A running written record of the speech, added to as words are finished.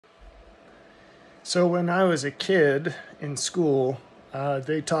So when I was a kid in school,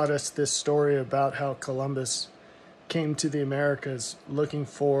 they taught us this story about how Columbus came to the Americas looking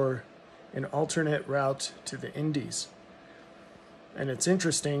for an alternate route to the Indies. And it's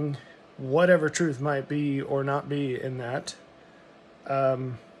interesting, whatever truth might be or not be in that,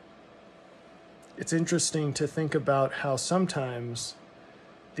 it's interesting to think about how sometimes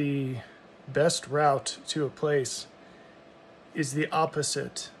the best route to a place is the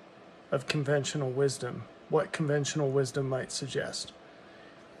opposite of conventional wisdom, what conventional wisdom might suggest.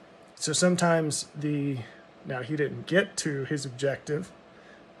 So sometimes now he didn't get to his objective,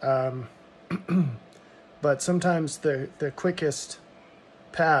 but sometimes the quickest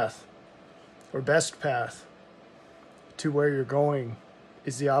path or best path to where you're going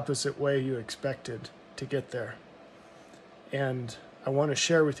is the opposite way you expected to get there. And I want to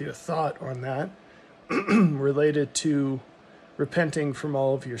share with you a thought on that related to repenting from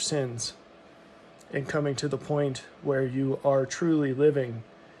all of your sins and coming to the point where you are truly living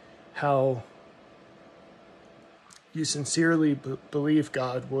how you sincerely believe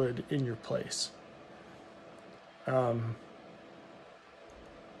God would in your place. I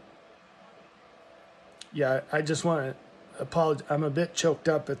just want to apologize. I'm a bit choked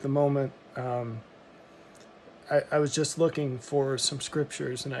up at the moment. I was just looking for some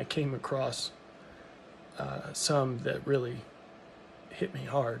scriptures and I came across some that really hit me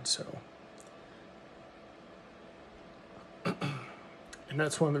hard. So, and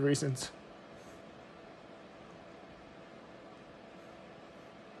that's one of the reasons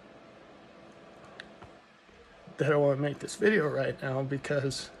that I want to make this video right now,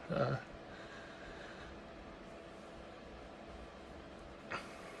 because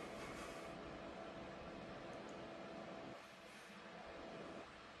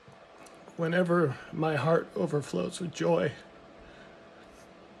whenever my heart overflows with joy,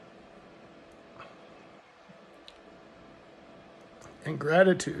 and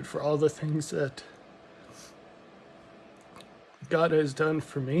gratitude for all the things that God has done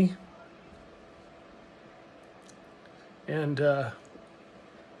for me, and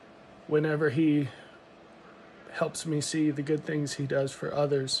whenever He helps me see the good things He does for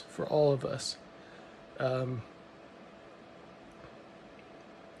others, for all of us, I'm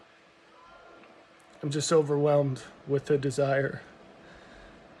just overwhelmed with the desire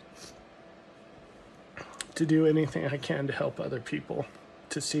to do anything I can to help other people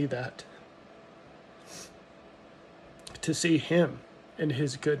to see that, to see Him and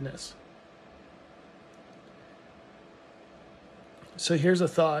His goodness. So here's a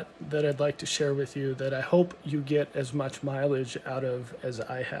thought that I'd like to share with you that I hope you get as much mileage out of as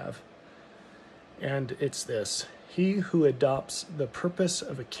I have. And it's this: he who adopts the purpose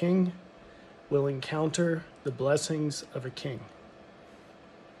of a king will encounter the blessings of a king.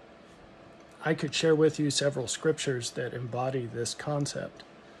 I could share with you several scriptures that embody this concept.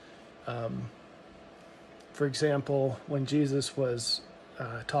 For example, when Jesus was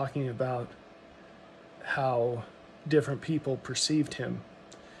talking about how different people perceived him,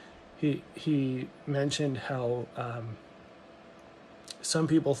 he mentioned how some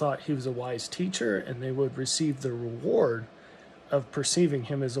people thought he was a wise teacher and they would receive the reward of perceiving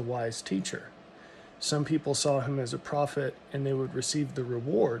him as a wise teacher. Some people saw him as a prophet and they would receive the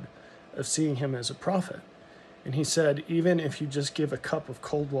reward of seeing him as a prophet. And he said, even if you just give a cup of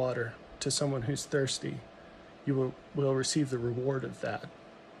cold water to someone who's thirsty, you will receive the reward of that.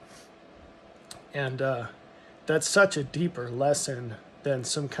 And that's such a deeper lesson than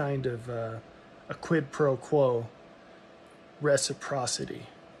some kind of a quid pro quo reciprocity.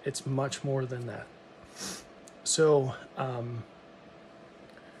 It's much more than that. So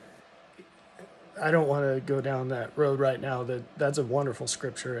I don't want to go down that road right now. That's a wonderful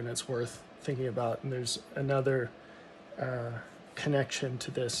scripture and it's worth thinking about. And there's another connection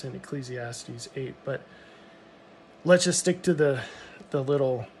to this in Ecclesiastes 8. But let's just stick to the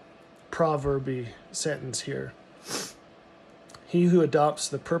little proverby sentence here. He who adopts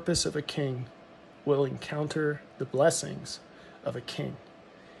the purpose of a king will encounter the blessings of a king.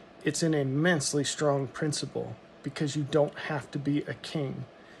 It's an immensely strong principle because you don't have to be a king.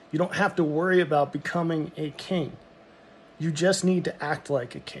 You don't have to worry about becoming a king. You just need to act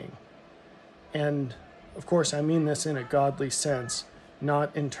like a king. And of course, I mean this in a godly sense,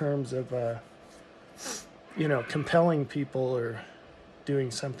 not in terms of, compelling people or doing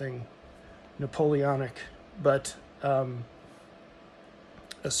something Napoleonic, but a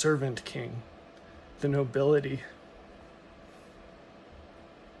servant king, the nobility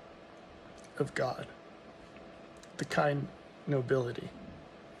of God, the kind nobility.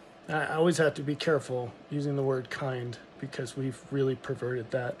 I always have to be careful using the word kind because we've really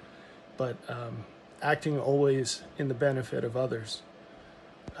perverted that but acting always in the benefit of others,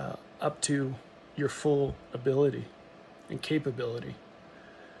 up to your full ability and capability.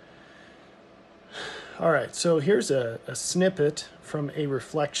 All right, so here's a snippet from a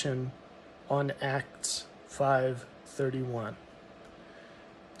reflection on Acts 5:31.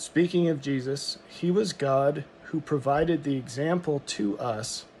 Speaking of Jesus, he was God who provided the example to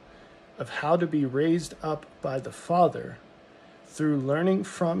us of how to be raised up by the Father through learning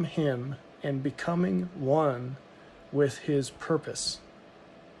from him and becoming one with his purpose.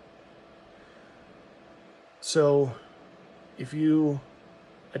 So, if you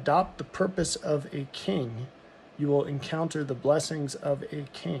adopt the purpose of a king, you will encounter the blessings of a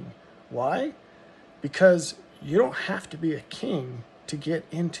king. Why? Because you don't have to be a king to get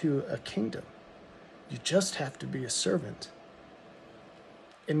into a kingdom. You just have to be a servant.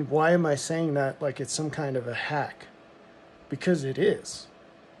 And why am I saying that like it's some kind of a hack? Because it is.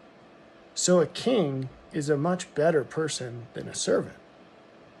 So a king is a much better person than a servant.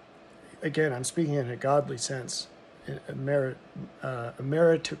 Again, I'm speaking in a godly sense, a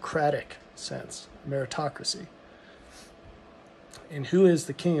meritocratic sense, meritocracy. And who is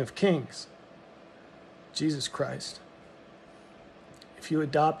the King of Kings? Jesus Christ. If you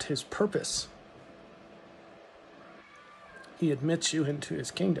adopt his purpose, he admits you into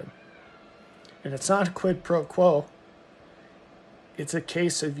his kingdom. And it's not a quid pro quo. It's a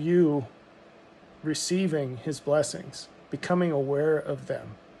case of you receiving his blessings, becoming aware of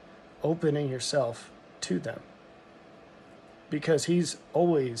them, opening yourself to them. Because he's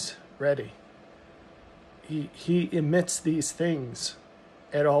always ready. He emits these things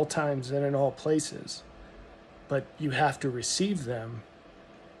at all times and in all places. But you have to receive them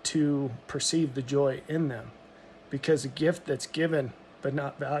to perceive the joy in them. Because a gift that's given but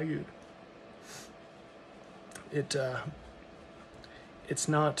not valued, it's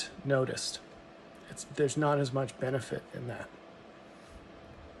not noticed. There's not as much benefit in that.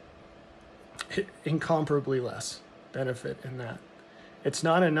 Incomparably less benefit in that. It's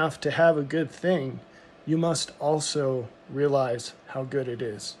not enough to have a good thing. You must also realize how good it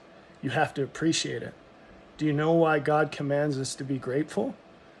is. You have to appreciate it. Do you know why God commands us to be grateful?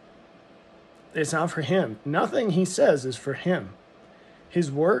 It's not for him. Nothing he says is for him.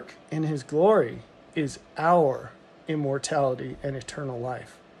 His work and his glory is our immortality and eternal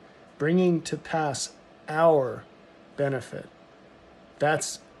life, bringing to pass our benefit.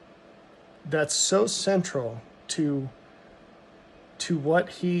 That's so central to what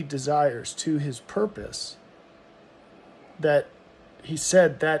he desires, to his purpose, that he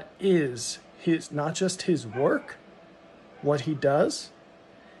said that is his, not just his work, what he does,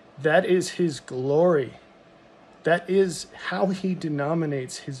 that is his glory. That is how he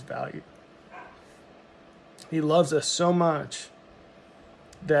denominates his value. He loves us so much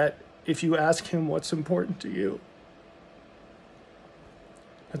that if you ask him what's important to you,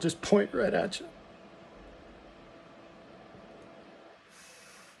 he'll just point right at you.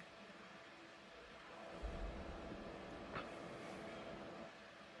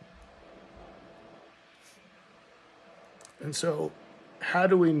 And so, how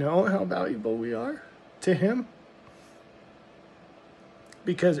do we know how valuable we are to him?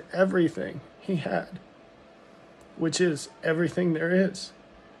 Because everything he had, which is everything there is,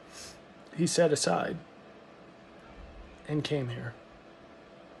 he set aside and came here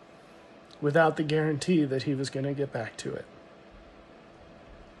without the guarantee that he was going to get back to it.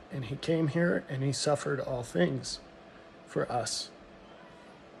 And he came here and he suffered all things for us.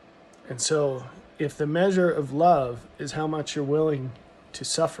 And so, if the measure of love is how much you're willing to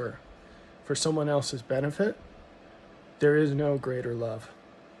suffer for someone else's benefit, there is no greater love,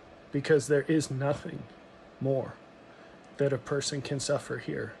 because there is nothing more that a person can suffer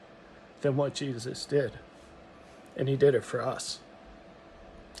here than what Jesus did. And he did it for us.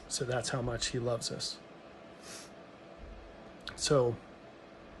 So that's how much he loves us. So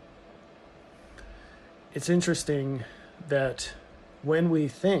it's interesting that when we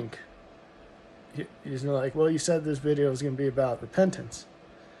think, he's like, well, you said this video is going to be about repentance.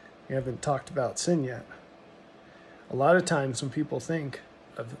 You haven't talked about sin yet. A lot of times when people think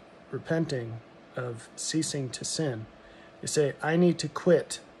of repenting, of ceasing to sin, they say, I need to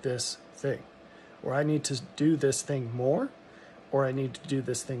quit this thing, or I need to do this thing more, or I need to do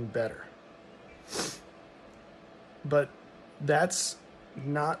this thing better. But that's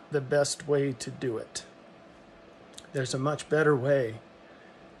not the best way to do it. There's a much better way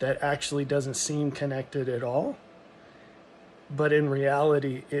that actually doesn't seem connected at all, but in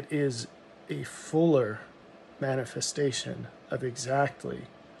reality, it is a fuller manifestation of exactly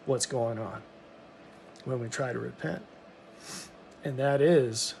what's going on when we try to repent. And that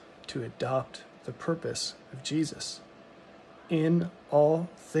is to adopt the purpose of Jesus in all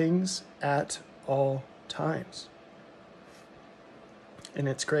things at all times. And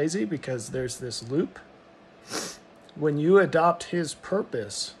it's crazy because there's this loop. When you adopt his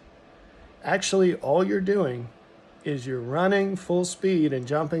purpose, actually all you're doing is you're running full speed and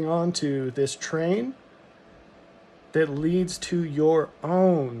jumping onto this train that leads to your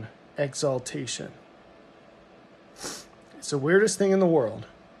own exaltation. It's the weirdest thing in the world.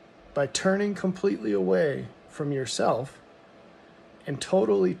 By turning completely away from yourself and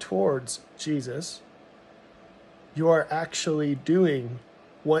totally towards Jesus, you are actually doing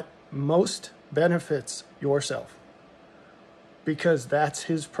what most benefits yourself, because that's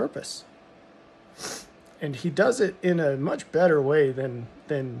his purpose. And he does it in a much better way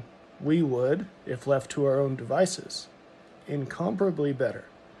than we would if left to our own devices. Incomparably better.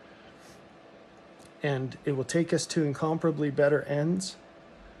 And it will take us to incomparably better ends.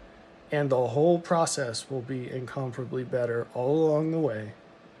 And the whole process will be incomparably better all along the way.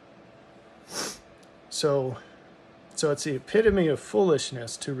 So it's the epitome of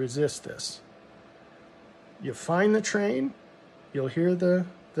foolishness to resist this. You find the train, you'll hear the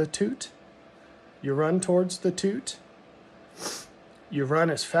toot. You run towards the toot. You run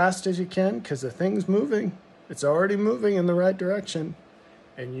as fast as you can because the thing's moving. It's already moving in the right direction.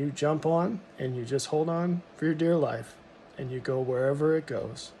 And you jump on and you just hold on for your dear life and you go wherever it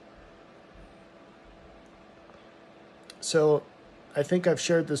goes. So I think I've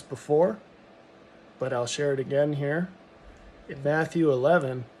shared this before, but I'll share it again here. In Matthew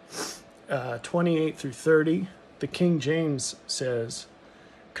 11, 28 through 30, the King James says,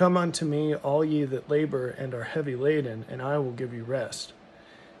 "Come unto me, all ye that labor and are heavy laden, and I will give you rest.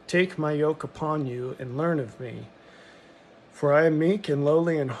 Take my yoke upon you, and learn of me. For I am meek and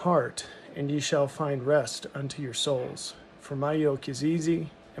lowly in heart, and ye shall find rest unto your souls. For my yoke is easy,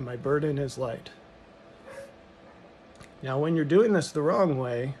 and my burden is light." Now, when you're doing this the wrong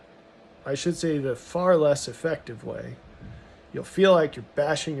way, I should say the far less effective way, you'll feel like you're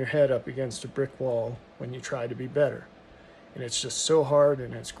bashing your head up against a brick wall when you try to be better. And it's just so hard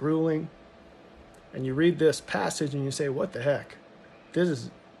and it's grueling. And you read this passage and you say, what the heck? This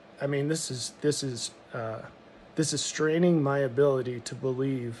is straining my ability to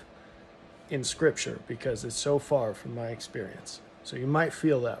believe in Scripture because it's so far from my experience. So you might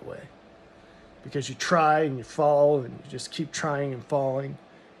feel that way because you try and you fall and you just keep trying and falling.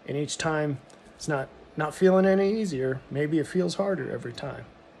 And each time it's not feeling any easier. Maybe it feels harder every time.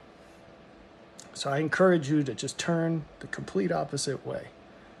 So I encourage you to just turn the complete opposite way.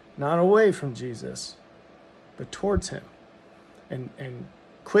 Not away from Jesus, but towards him. And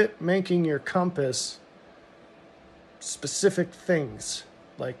quit making your compass specific things.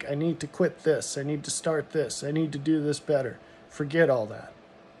 Like, I need to quit this. I need to start this. I need to do this better. Forget all that.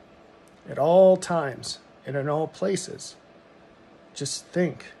 At all times and in all places, just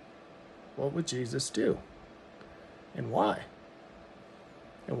think, what would Jesus do? And why?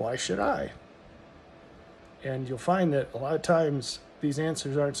 And why should I? And you'll find that a lot of times these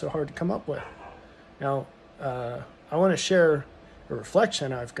answers aren't so hard to come up with. Now, I want to share a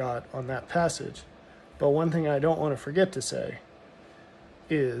reflection I've got on that passage. But one thing I don't want to forget to say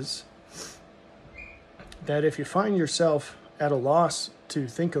is that if you find yourself at a loss to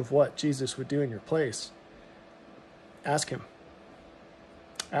think of what Jesus would do in your place, ask him.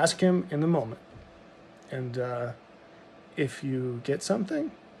 Ask him in the moment. And if you get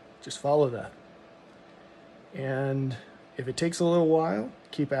something, just follow that. And if it takes a little while,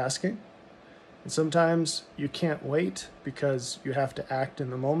 keep asking. And sometimes you can't wait because you have to act in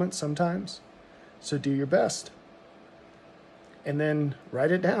the moment sometimes. So do your best. And then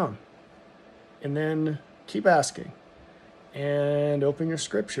write it down. And then keep asking. And open your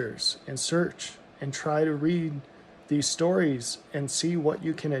scriptures and search and try to read these stories and see what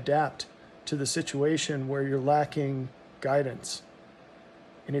you can adapt to the situation where you're lacking guidance.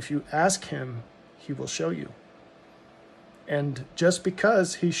 And if you ask him, he will show you. And just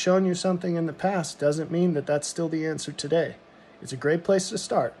because he's shown you something in the past doesn't mean that that's still the answer today. It's a great place to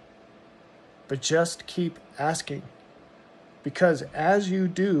start. But just keep asking. Because as you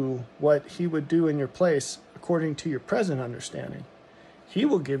do what he would do in your place according to your present understanding, he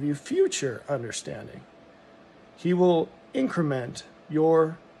will give you future understanding. He will increment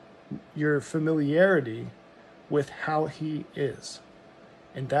your familiarity with how he is.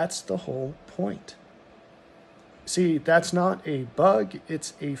 And that's the whole point. See, that's not a bug,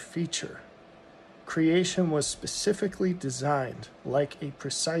 it's a feature. Creation was specifically designed like a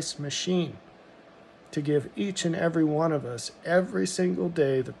precise machine to give each and every one of us every single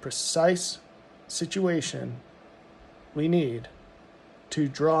day the precise situation we need to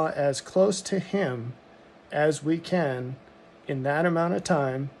draw as close to Him as we can in that amount of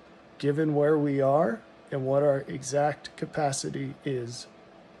time, given where we are and what our exact capacity is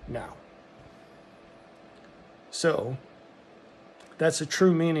now. So that's a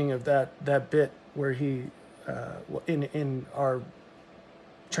true meaning of that bit where he, in our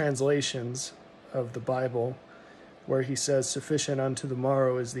translations of the Bible, where he says, sufficient unto the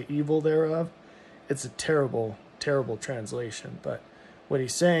morrow is the evil thereof. It's a terrible, terrible translation. But what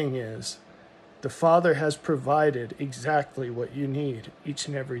he's saying is, the Father has provided exactly what you need each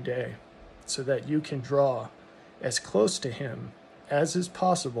and every day so that you can draw as close to Him as is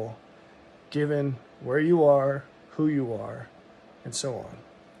possible, given where you are, who you are, and so on.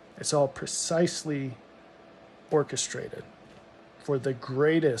 It's all precisely orchestrated for the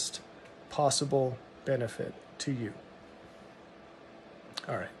greatest possible benefit to you.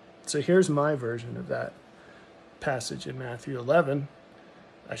 All right, so here's my version of that passage in Matthew 11.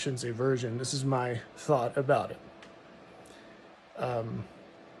 I shouldn't say version, this is my thought about it.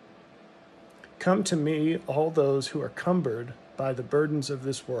 Come to me, all those who are cumbered by the burdens of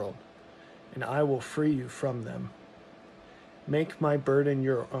this world, and I will free you from them. Make my burden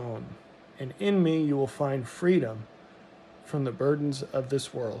your own, and in me you will find freedom from the burdens of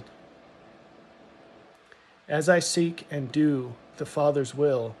this world. As I seek and do the Father's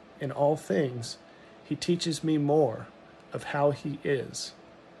will in all things, He teaches me more of how He is,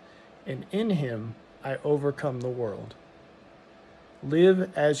 and in Him I overcome the world.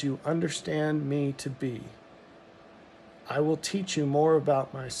 Live as you understand me to be. I will teach you more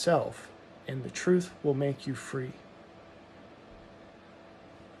about myself, and the truth will make you free.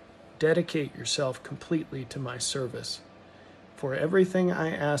 Dedicate yourself completely to my service, for everything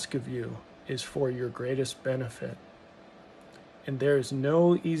I ask of you is for your greatest benefit, and there is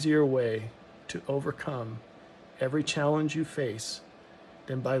no easier way to overcome every challenge you face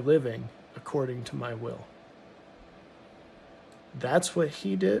than by living according to my will. That's what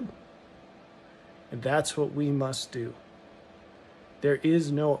He did, and that's what we must do. There is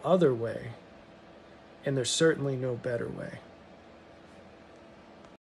no other way, and there's certainly no better way.